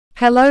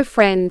Hello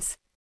friends.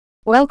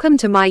 Welcome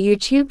to my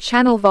YouTube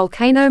channel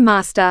Volcano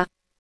Master.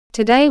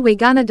 Today we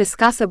gonna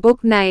discuss a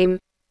book named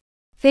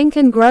Think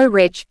and Grow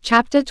Rich,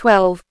 Chapter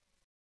 12.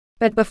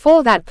 But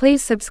before that,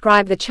 please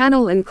subscribe the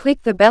channel and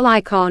click the bell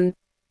icon.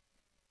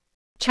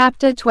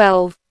 Chapter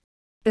 12.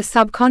 The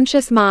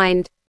Subconscious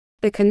Mind.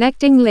 The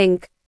Connecting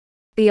Link.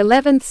 The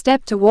 11th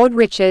Step Toward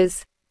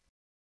Riches.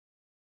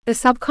 The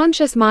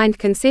subconscious mind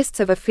consists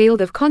of a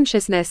field of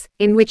consciousness,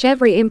 in which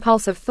every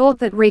impulse of thought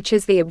that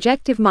reaches the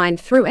objective mind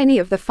through any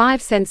of the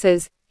five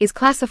senses, is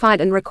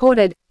classified and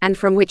recorded, and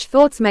from which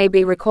thoughts may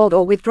be recalled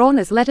or withdrawn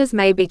as letters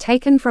may be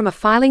taken from a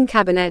filing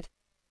cabinet.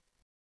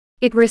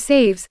 It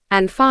receives,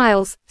 and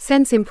files,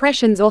 sense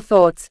impressions or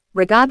thoughts,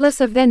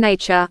 regardless of their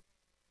nature.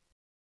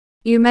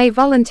 You may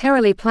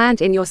voluntarily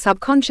plant in your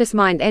subconscious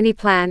mind any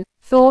plan,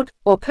 thought,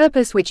 or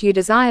purpose which you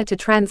desire to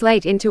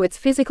translate into its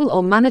physical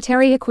or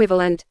monetary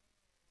equivalent.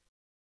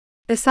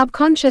 The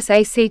subconscious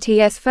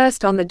acts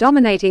first on the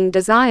dominating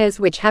desires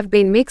which have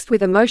been mixed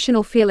with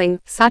emotional feeling,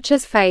 such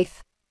as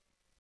faith.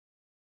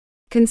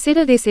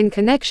 Consider this in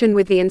connection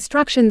with the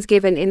instructions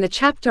given in the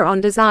chapter on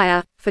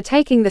desire, for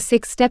taking the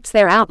 6 steps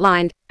there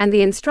outlined, and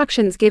the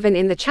instructions given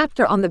in the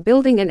chapter on the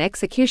building and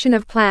execution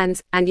of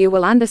plans, and you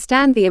will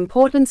understand the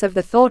importance of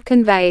the thought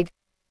conveyed.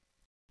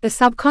 The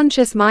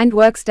subconscious mind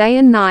works day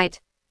and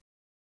night.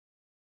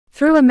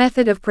 Through a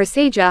method of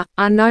procedure,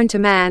 unknown to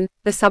man,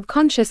 the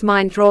subconscious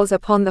mind draws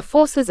upon the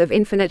forces of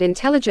infinite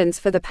intelligence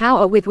for the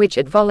power with which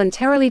it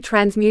voluntarily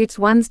transmutes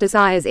one's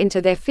desires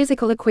into their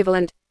physical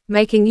equivalent,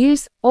 making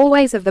use,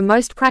 always, of the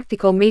most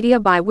practical media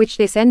by which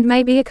this end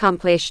may be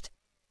accomplished.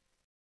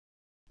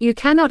 You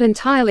cannot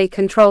entirely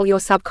control your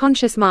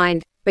subconscious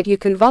mind, but you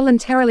can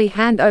voluntarily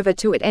hand over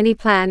to it any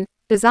plan,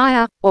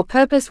 desire, or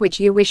purpose which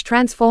you wish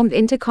transformed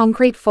into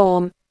concrete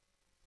form.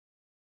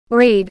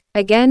 Read,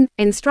 again,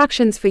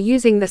 instructions for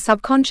using the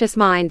subconscious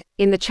mind,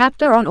 in the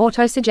chapter on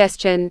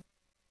autosuggestion.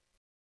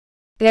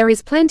 There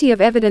is plenty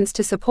of evidence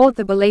to support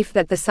the belief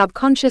that the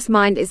subconscious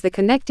mind is the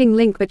connecting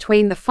link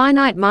between the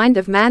finite mind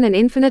of man and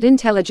infinite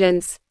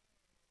intelligence.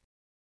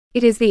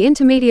 It is the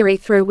intermediary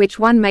through which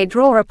one may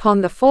draw upon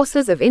the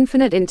forces of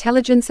infinite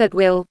intelligence at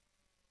will.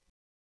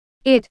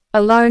 It,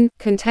 alone,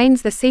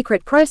 contains the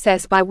secret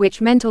process by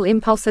which mental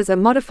impulses are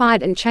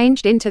modified and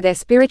changed into their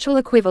spiritual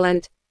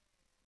equivalent.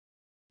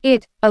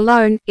 It,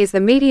 alone, is the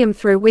medium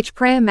through which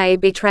prayer may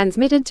be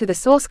transmitted to the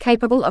source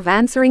capable of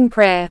answering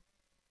prayer.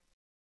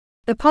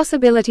 The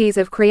possibilities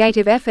of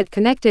creative effort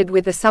connected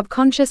with the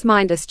subconscious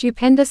mind are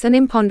stupendous and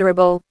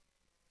imponderable.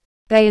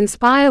 They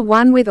inspire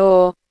one with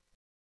awe.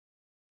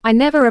 I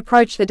never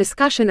approach the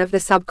discussion of the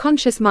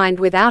subconscious mind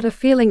without a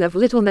feeling of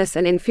littleness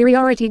and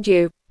inferiority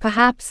due,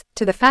 perhaps,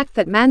 to the fact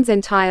that man's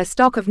entire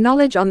stock of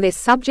knowledge on this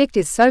subject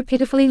is so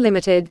pitifully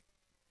limited.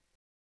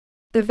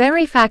 The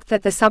very fact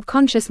that the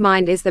subconscious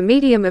mind is the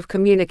medium of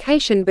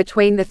communication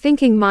between the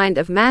thinking mind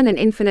of man and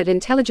infinite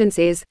intelligence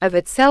is, of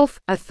itself,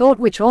 a thought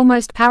which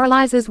almost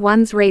paralyzes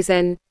one's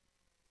reason.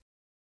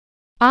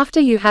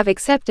 After you have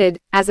accepted,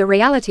 as a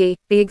reality,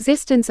 the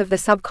existence of the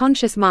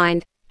subconscious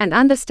mind, and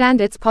understand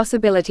its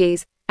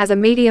possibilities, as a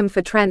medium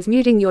for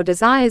transmuting your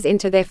desires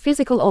into their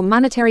physical or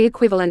monetary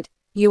equivalent,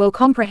 you will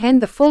comprehend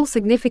the full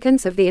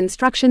significance of the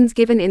instructions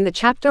given in the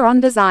chapter on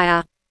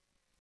desire.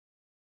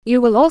 You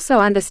will also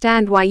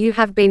understand why you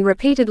have been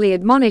repeatedly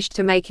admonished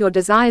to make your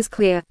desires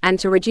clear, and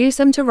to reduce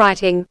them to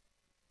writing.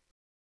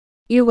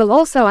 You will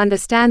also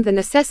understand the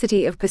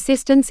necessity of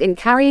persistence in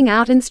carrying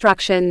out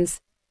instructions.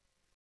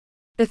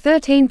 The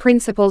 13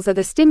 principles are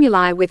the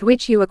stimuli with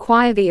which you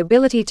acquire the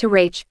ability to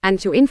reach, and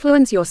to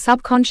influence your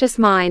subconscious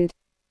mind.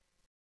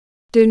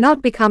 Do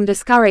not become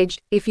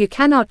discouraged, if you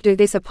cannot do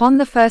this upon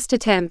the first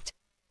attempt.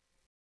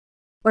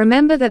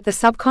 Remember that the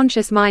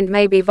subconscious mind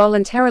may be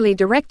voluntarily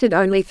directed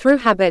only through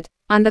habit,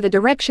 under the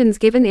directions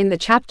given in the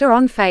chapter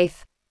on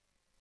faith.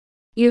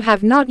 You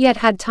have not yet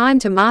had time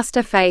to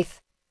master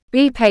faith.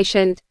 Be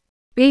patient.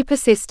 Be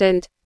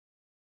persistent.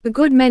 A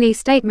good many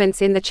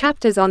statements in the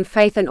chapters on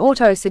faith and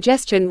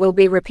auto-suggestion will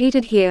be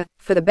repeated here,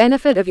 for the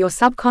benefit of your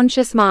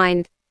subconscious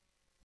mind.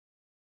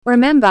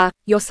 Remember,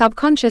 your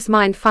subconscious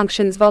mind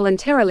functions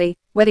voluntarily,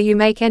 whether you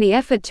make any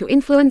effort to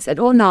influence it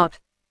or not.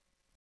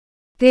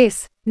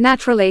 This,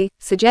 naturally,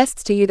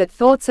 suggests to you that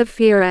thoughts of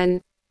fear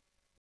and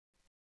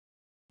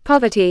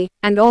poverty,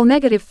 and all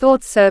negative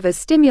thoughts serve as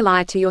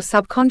stimuli to your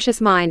subconscious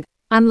mind,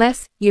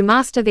 unless you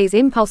master these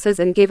impulses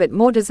and give it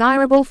more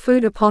desirable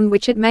food upon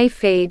which it may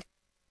feed.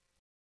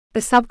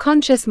 The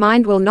subconscious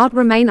mind will not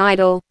remain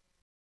idle.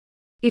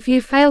 If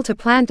you fail to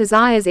plant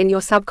desires in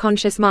your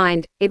subconscious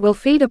mind, it will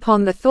feed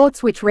upon the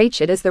thoughts which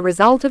reach it as the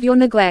result of your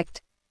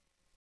neglect.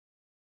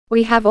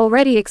 We have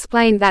already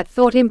explained that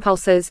thought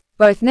impulses,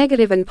 both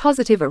negative and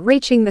positive, are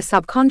reaching the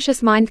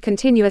subconscious mind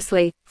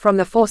continuously, from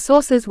the 4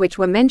 sources which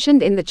were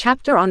mentioned in the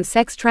chapter on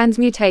sex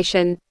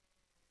transmutation.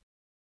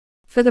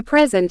 For the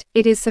present,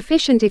 it is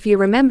sufficient if you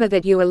remember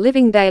that you are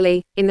living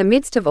daily, in the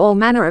midst of all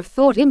manner of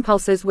thought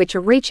impulses which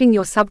are reaching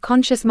your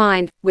subconscious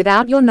mind,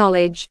 without your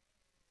knowledge.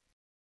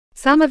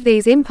 Some of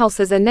these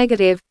impulses are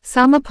negative,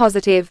 some are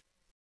positive.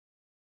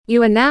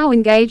 You are now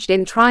engaged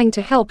in trying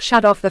to help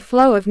shut off the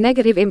flow of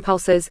negative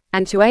impulses,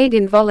 and to aid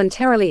in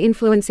voluntarily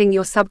influencing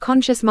your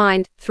subconscious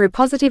mind, through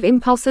positive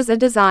impulses or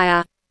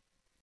desire.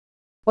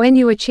 When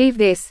you achieve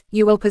this,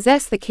 you will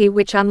possess the key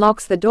which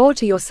unlocks the door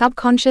to your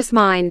subconscious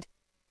mind.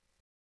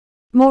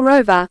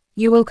 Moreover,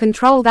 you will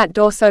control that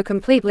door so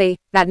completely,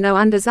 that no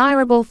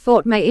undesirable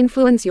thought may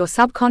influence your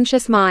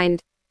subconscious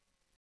mind.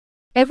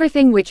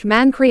 Everything which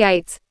man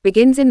creates,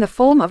 begins in the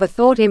form of a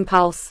thought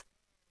impulse.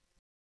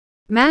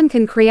 Man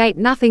can create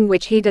nothing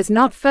which he does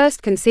not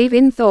first conceive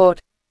in thought.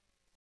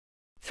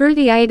 Through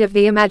the aid of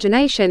the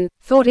imagination,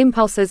 thought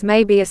impulses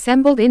may be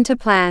assembled into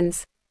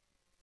plans.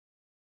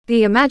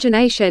 The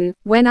imagination,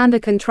 when under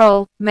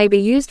control, may be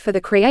used for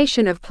the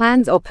creation of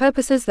plans or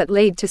purposes that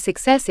lead to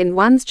success in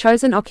one's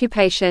chosen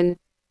occupation.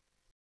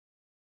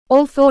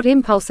 All thought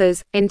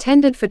impulses,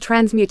 intended for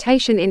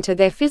transmutation into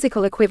their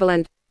physical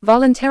equivalent,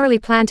 voluntarily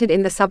planted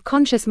in the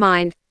subconscious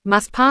mind,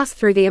 must pass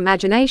through the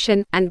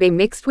imagination and be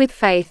mixed with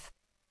faith.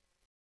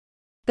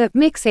 The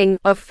mixing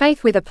of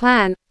faith with a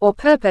plan, or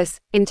purpose,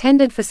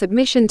 intended for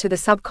submission to the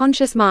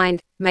subconscious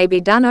mind, may be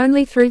done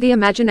only through the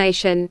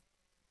imagination.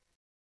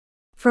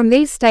 From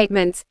these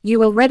statements, you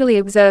will readily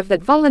observe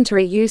that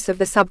voluntary use of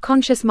the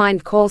subconscious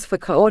mind calls for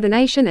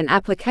coordination and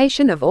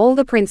application of all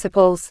the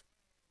principles.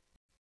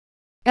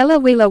 Ella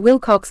Wheeler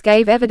Wilcox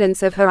gave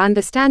evidence of her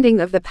understanding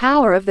of the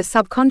power of the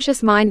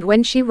subconscious mind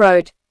when she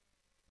wrote,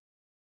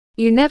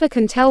 "You never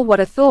can tell what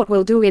a thought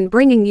will do in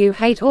bringing you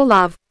hate or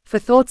love, for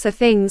thoughts are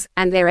things,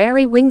 and their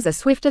airy wings are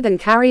swifter than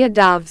carrier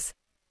doves.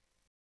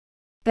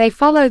 They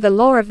follow the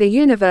law of the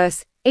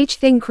universe, each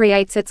thing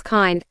creates its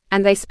kind,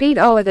 and they speed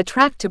o'er the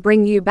track to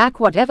bring you back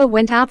whatever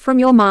went out from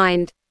your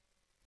mind."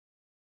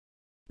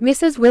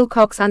 Mrs.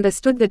 Wilcox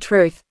understood the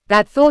truth,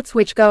 that thoughts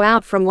which go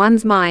out from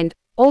one's mind,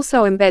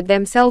 also embed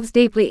themselves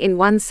deeply in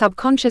one's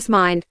subconscious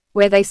mind,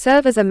 where they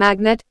serve as a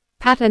magnet,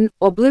 pattern,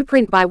 or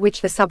blueprint by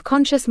which the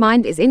subconscious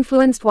mind is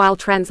influenced while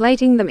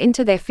translating them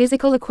into their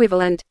physical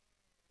equivalent.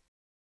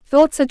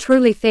 Thoughts are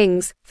truly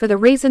things, for the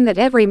reason that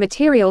every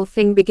material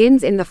thing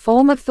begins in the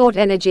form of thought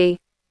energy.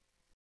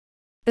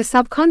 The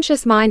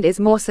subconscious mind is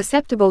more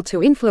susceptible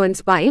to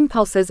influence by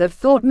impulses of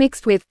thought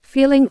mixed with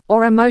feeling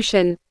or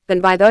emotion,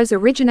 than by those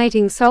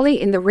originating solely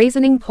in the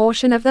reasoning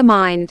portion of the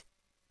mind.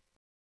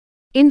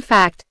 In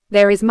fact,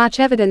 there is much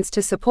evidence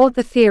to support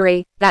the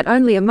theory that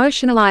only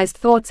emotionalized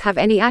thoughts have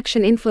any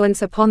action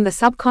influence upon the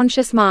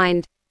subconscious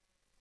mind.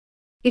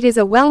 It is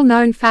a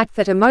well-known fact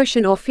that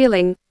emotion or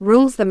feeling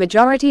rules the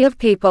majority of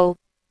people.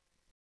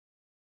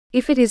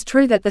 If it is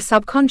true that the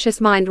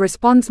subconscious mind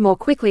responds more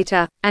quickly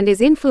to, and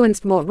is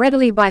influenced more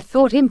readily by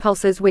thought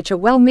impulses which are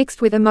well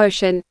mixed with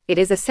emotion, it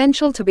is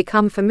essential to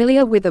become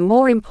familiar with the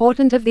more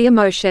important of the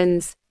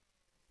emotions.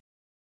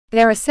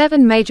 There are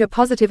 7 major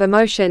positive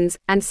emotions,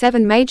 and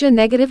 7 major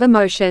negative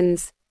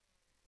emotions.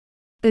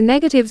 The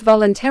negatives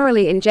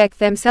voluntarily inject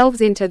themselves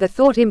into the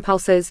thought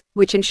impulses,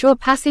 which ensure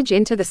passage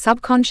into the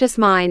subconscious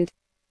mind.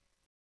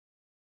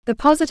 The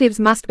positives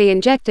must be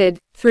injected,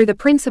 through the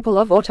principle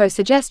of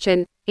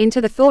autosuggestion, into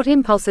the thought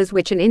impulses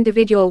which an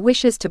individual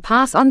wishes to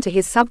pass on to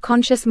his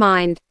subconscious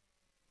mind.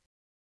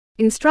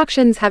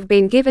 Instructions have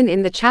been given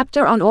in the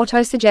chapter on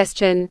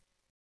autosuggestion.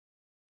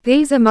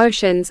 These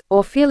emotions,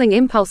 or feeling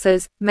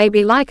impulses, may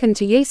be likened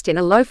to yeast in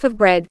a loaf of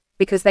bread,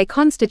 because they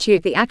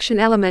constitute the action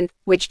element,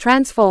 which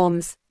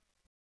transforms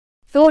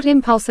thought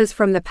impulses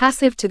from the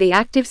passive to the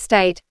active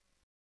state.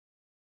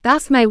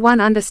 Thus may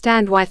one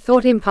understand why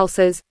thought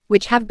impulses,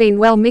 which have been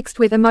well mixed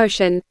with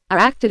emotion, are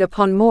acted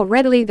upon more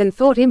readily than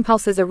thought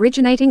impulses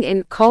originating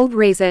in cold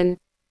reason.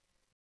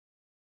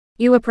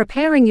 You are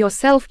preparing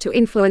yourself to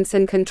influence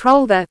and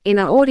control the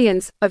inner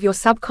audience of your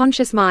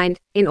subconscious mind,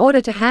 in order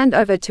to hand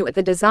over to it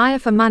the desire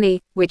for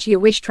money, which you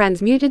wish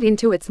transmuted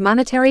into its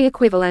monetary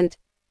equivalent.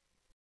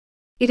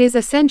 It is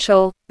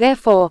essential,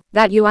 therefore,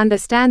 that you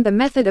understand the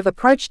method of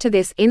approach to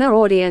this inner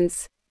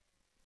audience.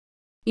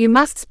 You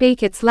must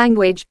speak its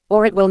language,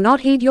 or it will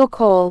not heed your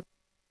call.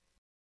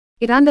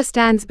 It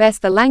understands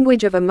best the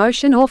language of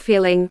emotion or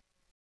feeling.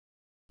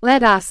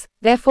 Let us,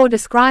 therefore,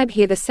 describe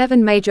here the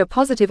 7 major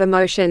positive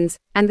emotions,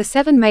 and the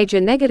 7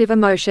 major negative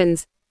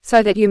emotions,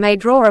 so that you may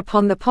draw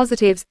upon the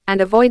positives,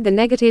 and avoid the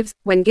negatives,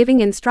 when giving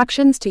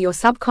instructions to your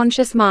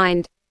subconscious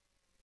mind.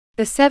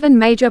 The 7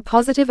 major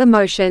positive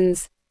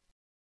emotions.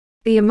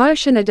 The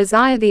emotion of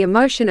desire, the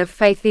emotion of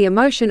faith, the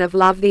emotion of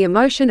love, the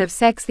emotion of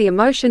sex, the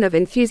emotion of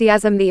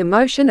enthusiasm, the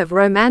emotion of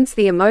romance,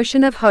 the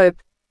emotion of hope.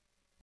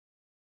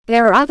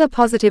 There are other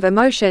positive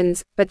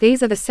emotions, but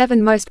these are the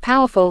 7 most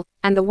powerful,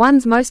 and the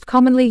ones most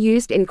commonly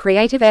used in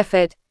creative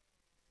effort.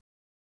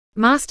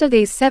 Master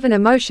these 7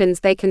 emotions.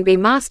 They can be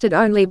mastered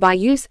only by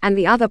use, and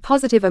the other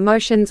positive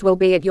emotions will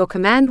be at your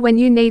command when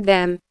you need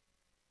them.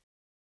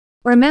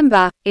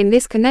 Remember, in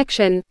this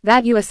connection,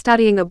 that you are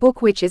studying a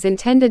book which is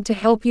intended to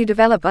help you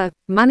develop a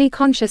money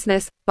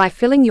consciousness, by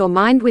filling your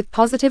mind with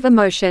positive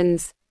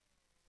emotions.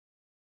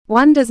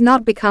 One does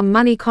not become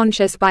money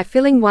conscious by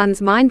filling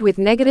one's mind with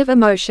negative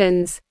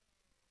emotions.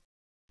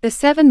 The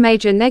 7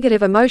 major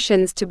negative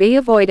emotions to be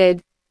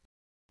avoided.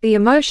 The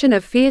emotion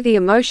of fear, the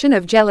emotion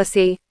of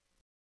jealousy,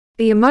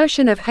 The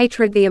emotion of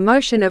hatred, the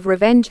emotion of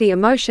revenge, the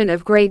emotion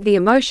of greed, the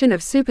emotion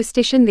of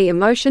superstition, the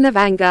emotion of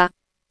anger.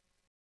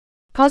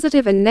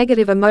 Positive and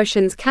negative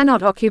emotions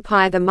cannot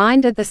occupy the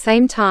mind at the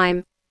same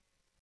time.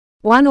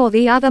 One or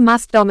the other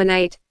must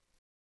dominate.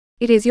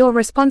 It is your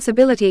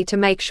responsibility to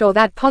make sure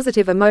that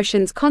positive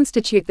emotions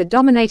constitute the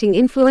dominating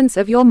influence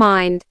of your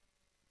mind.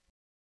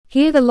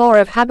 Here the law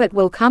of habit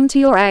will come to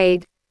your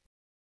aid.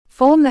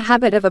 Form the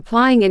habit of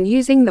applying and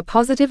using the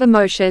positive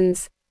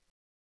emotions.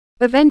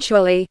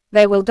 Eventually,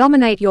 they will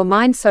dominate your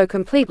mind so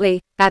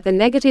completely that the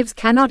negatives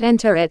cannot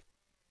enter it.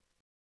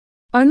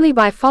 Only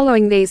by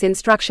following these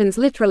instructions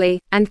literally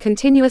and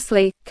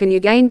continuously can you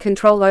gain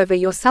control over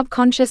your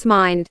subconscious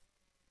mind.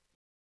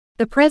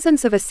 The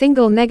presence of a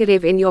single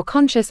negative in your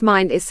conscious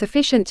mind is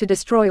sufficient to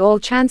destroy all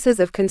chances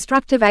of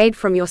constructive aid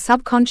from your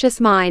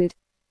subconscious mind.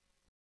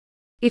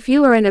 If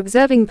you are an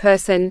observing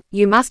person,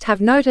 you must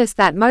have noticed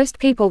that most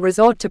people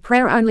resort to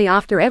prayer only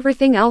after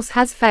everything else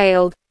has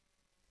failed.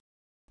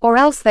 Or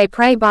else they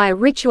pray by a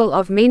ritual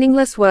of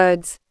meaningless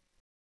words.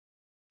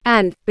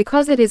 And,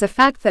 because it is a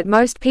fact that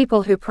most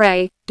people who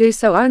pray, do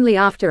so only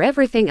after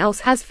everything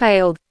else has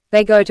failed,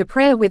 they go to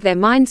prayer with their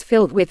minds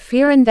filled with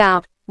fear and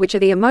doubt, which are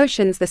the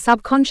emotions the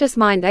subconscious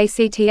mind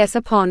acts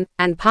upon,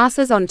 and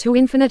passes on to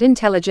infinite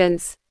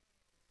intelligence.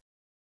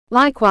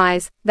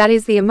 Likewise, that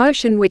is the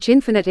emotion which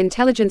infinite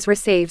intelligence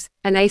receives,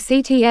 and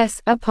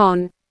acts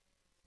upon.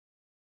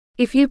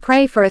 If you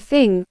pray for a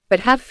thing,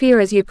 but have fear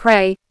as you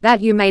pray,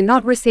 that you may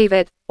not receive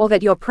it, or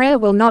that your prayer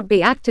will not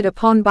be acted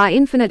upon by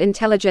infinite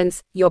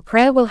intelligence, your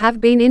prayer will have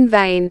been in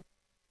vain.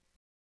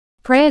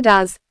 Prayer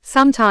does,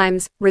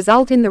 sometimes,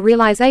 result in the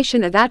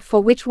realization of that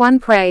for which one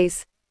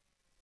prays.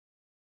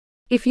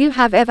 If you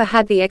have ever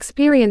had the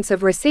experience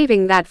of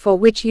receiving that for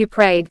which you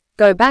prayed,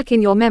 go back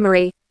in your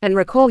memory, and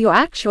recall your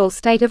actual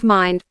state of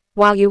mind,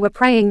 while you were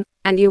praying,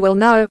 and you will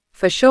know,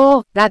 for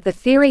sure, that the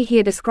theory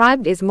here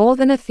described is more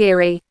than a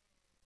theory.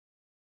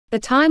 The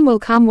time will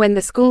come when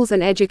the schools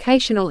and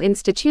educational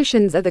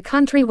institutions of the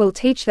country will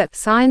teach the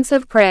science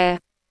of prayer.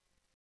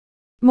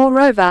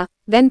 Moreover,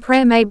 then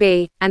prayer may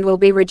be, and will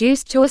be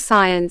reduced to a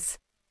science.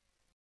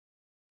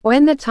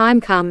 When the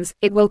time comes,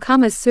 it will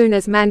come as soon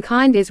as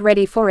mankind is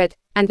ready for it,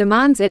 and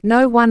demands it.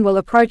 No one will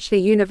approach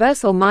the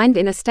universal mind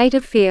in a state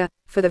of fear,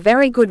 for the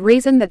very good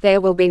reason that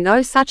there will be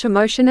no such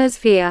emotion as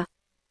fear.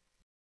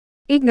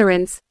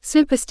 Ignorance,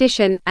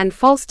 superstition, and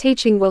false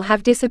teaching will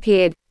have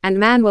disappeared, and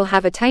man will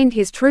have attained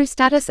his true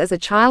status as a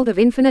child of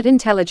infinite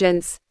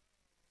intelligence.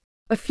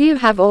 A few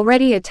have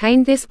already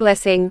attained this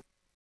blessing.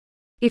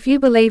 If you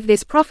believe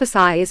this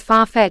prophecy is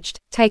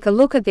far-fetched, take a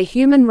look at the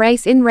human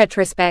race in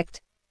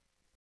retrospect.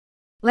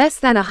 Less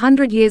than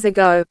 100 years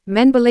ago,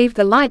 men believed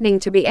the lightning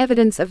to be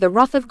evidence of the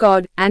wrath of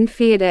God, and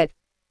feared it.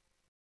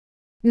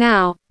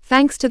 Now,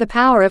 thanks to the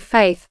power of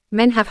faith,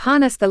 men have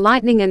harnessed the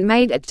lightning and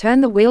made it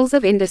turn the wheels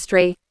of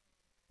industry.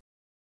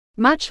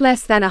 Much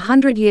less than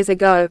 100 years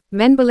ago,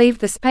 men believed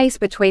the space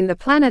between the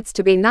planets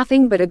to be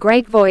nothing but a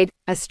great void,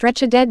 a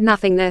stretch of dead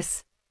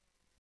nothingness.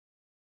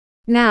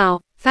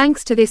 Now,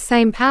 thanks to this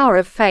same power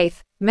of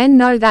faith, men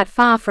know that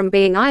far from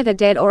being either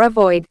dead or a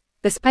void,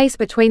 the space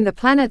between the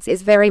planets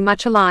is very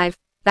much alive,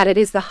 that it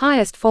is the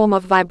highest form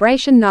of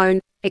vibration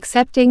known,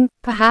 excepting,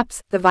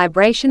 perhaps, the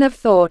vibration of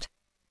thought.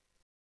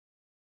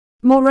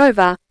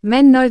 Moreover,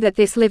 men know that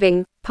this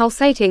living,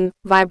 pulsating,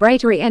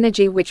 vibratory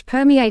energy which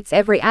permeates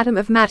every atom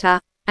of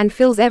matter, and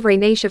fills every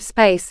niche of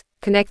space,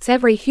 connects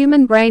every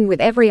human brain with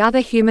every other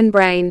human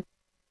brain.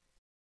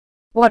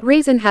 What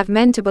reason have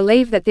men to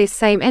believe that this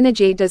same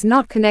energy does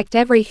not connect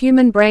every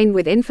human brain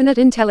with infinite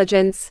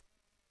intelligence?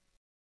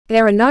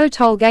 There are no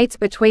toll gates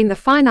between the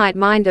finite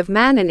mind of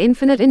man and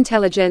infinite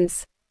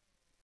intelligence.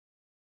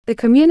 The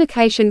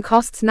communication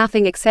costs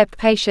nothing except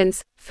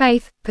patience,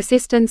 faith,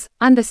 persistence,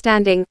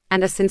 understanding,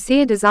 and a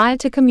sincere desire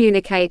to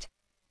communicate.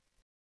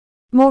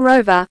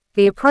 Moreover,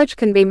 the approach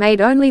can be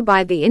made only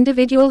by the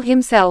individual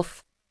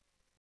himself.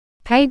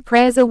 Paid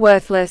prayers are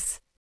worthless.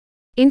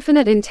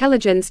 Infinite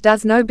intelligence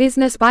does no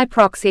business by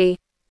proxy.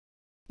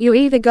 You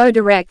either go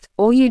direct,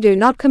 or you do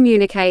not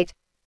communicate.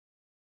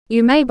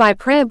 You may buy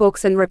prayer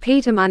books and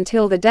repeat them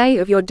until the day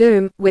of your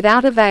doom,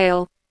 without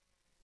avail.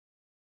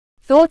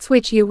 Thoughts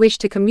which you wish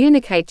to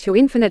communicate to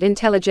infinite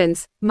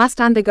intelligence must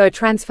undergo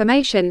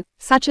transformation,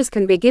 such as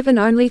can be given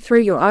only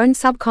through your own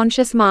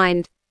subconscious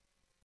mind.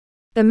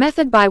 The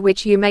method by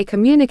which you may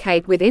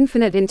communicate with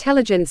infinite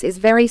intelligence is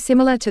very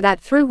similar to that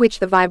through which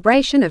the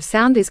vibration of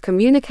sound is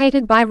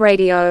communicated by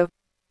radio.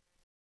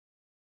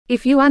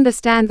 If you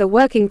understand the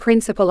working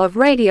principle of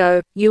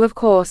radio, you of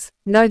course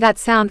know that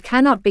sound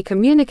cannot be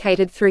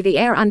communicated through the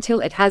air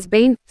until it has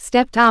been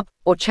stepped up,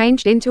 or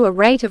changed into a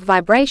rate of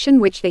vibration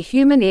which the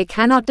human ear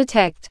cannot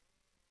detect.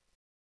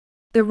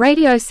 The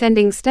radio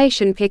sending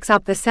station picks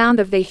up the sound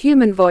of the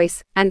human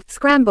voice, and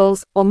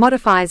scrambles, or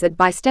modifies it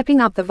by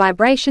stepping up the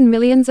vibration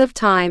millions of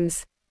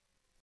times.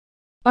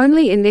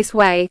 Only in this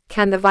way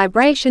can the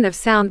vibration of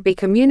sound be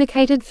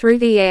communicated through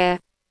the air.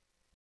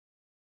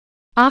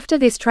 After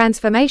this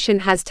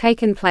transformation has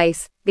taken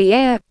place, the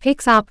air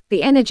picks up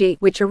the energy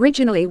which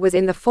originally was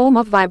in the form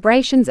of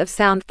vibrations of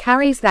sound,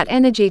 carries that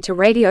energy to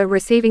radio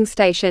receiving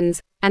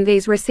stations, and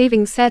these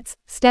receiving sets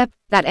step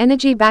that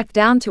energy back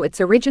down to its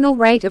original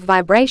rate of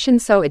vibration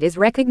so it is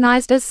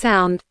recognized as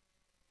sound.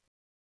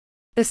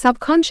 The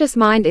subconscious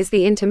mind is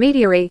the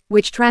intermediary,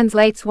 which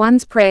translates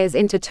one's prayers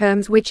into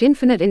terms which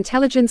infinite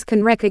intelligence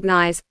can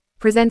recognize,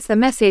 presents the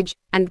message,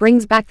 and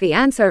brings back the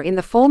answer in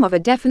the form of a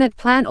definite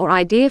plan or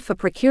idea for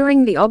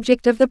procuring the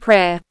object of the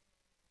prayer.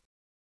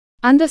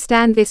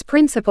 Understand this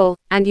principle,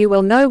 and you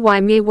will know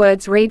why mere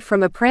words read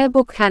from a prayer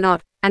book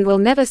cannot, and will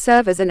never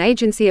serve as an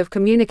agency of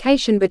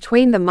communication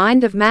between the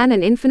mind of man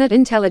and infinite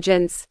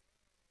intelligence.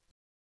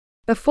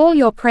 Before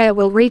your prayer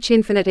will reach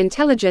infinite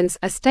intelligence,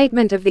 a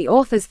statement of the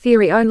author's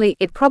theory only,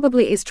 it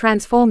probably is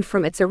transformed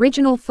from its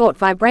original thought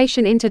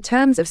vibration into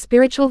terms of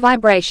spiritual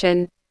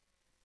vibration.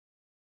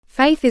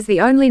 Faith is the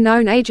only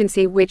known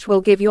agency which will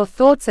give your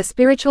thoughts a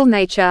spiritual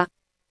nature.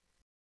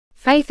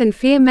 Faith and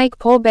fear make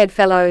poor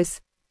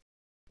bedfellows.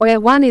 Where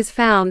one is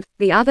found,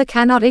 the other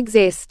cannot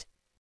exist.